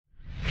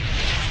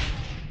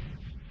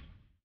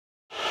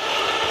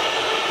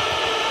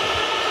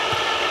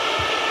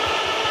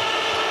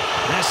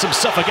some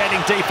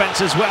suffocating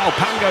defense as well.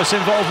 Pangos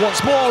involved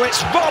once more.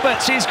 It's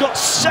Roberts. He's got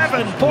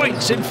 7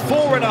 points in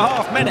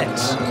 4.5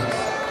 minutes.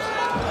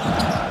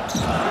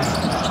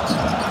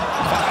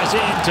 Fires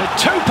into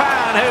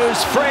Tupan,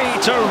 who's free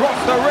to rock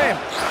the rim.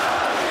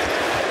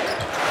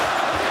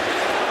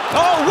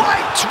 Oh,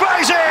 White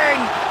rising!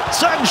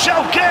 Some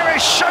Zalgiris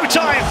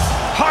showtime.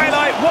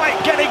 Highlight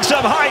White getting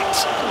some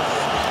height.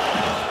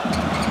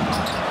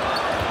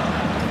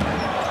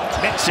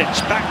 Mitsic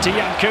back to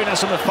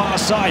Kaunas on the far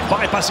side,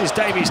 bypasses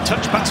Davies,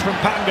 touch pass from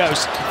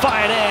Pangos,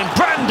 fired in,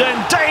 Brandon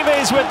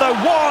Davies with the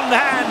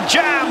one-hand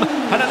jam,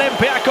 and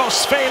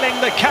Olympiacos feeling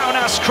the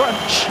Kaunas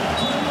crunch.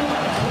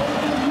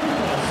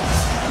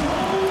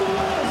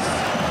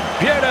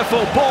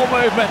 Beautiful ball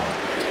movement.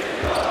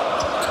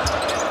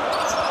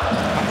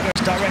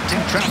 Pangos directing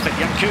traffic,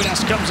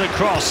 Kaunas comes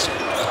across,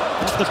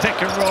 off the pick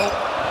and roll,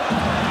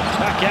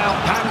 back out,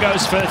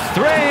 Pangos for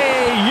 3,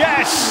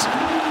 yes!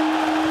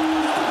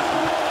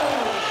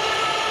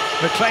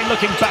 McLean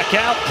looking back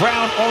out,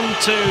 Brown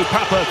onto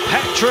Papa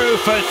Petru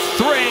for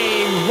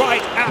 3,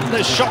 right at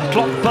the shot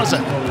clock buzzer.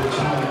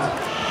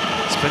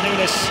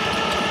 Spanoulis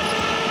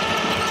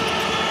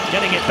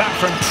getting it back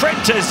from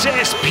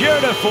Printezis,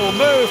 beautiful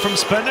move from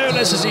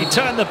Spanoulis as he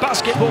turned the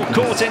basketball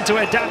court into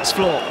a dance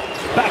floor.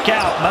 Back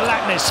out,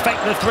 Malaknis fake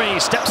the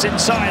 3, steps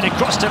inside,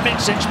 across to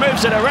Mitsic,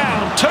 moves it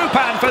around,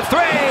 Tupan for 3,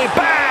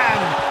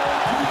 bam!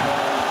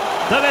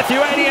 The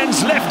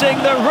Lithuanians lifting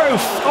the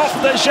roof off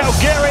the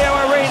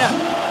Zalgirio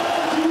Arena.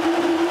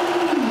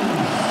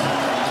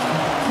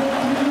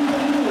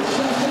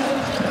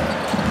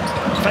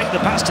 Fake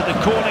the pass to the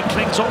corner,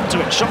 clings onto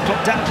it, shot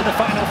clock down to the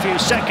final few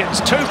seconds.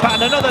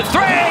 Tupan, another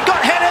 3, got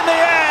hit in the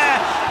air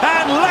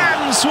and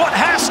lands what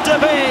has to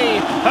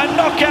be a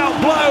knockout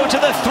blow to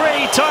the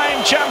 3-time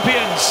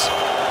champions.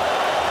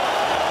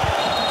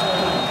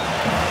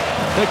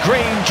 The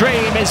green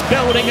dream is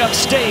building up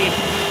steam.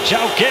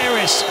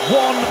 Zalgiris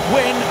 1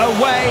 win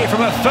away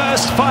from a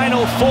first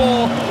Final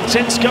Four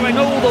since going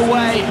all the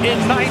way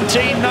in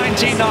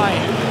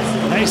 1999.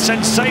 A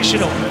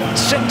sensational,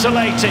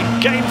 scintillating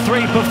Game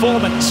 3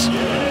 performance.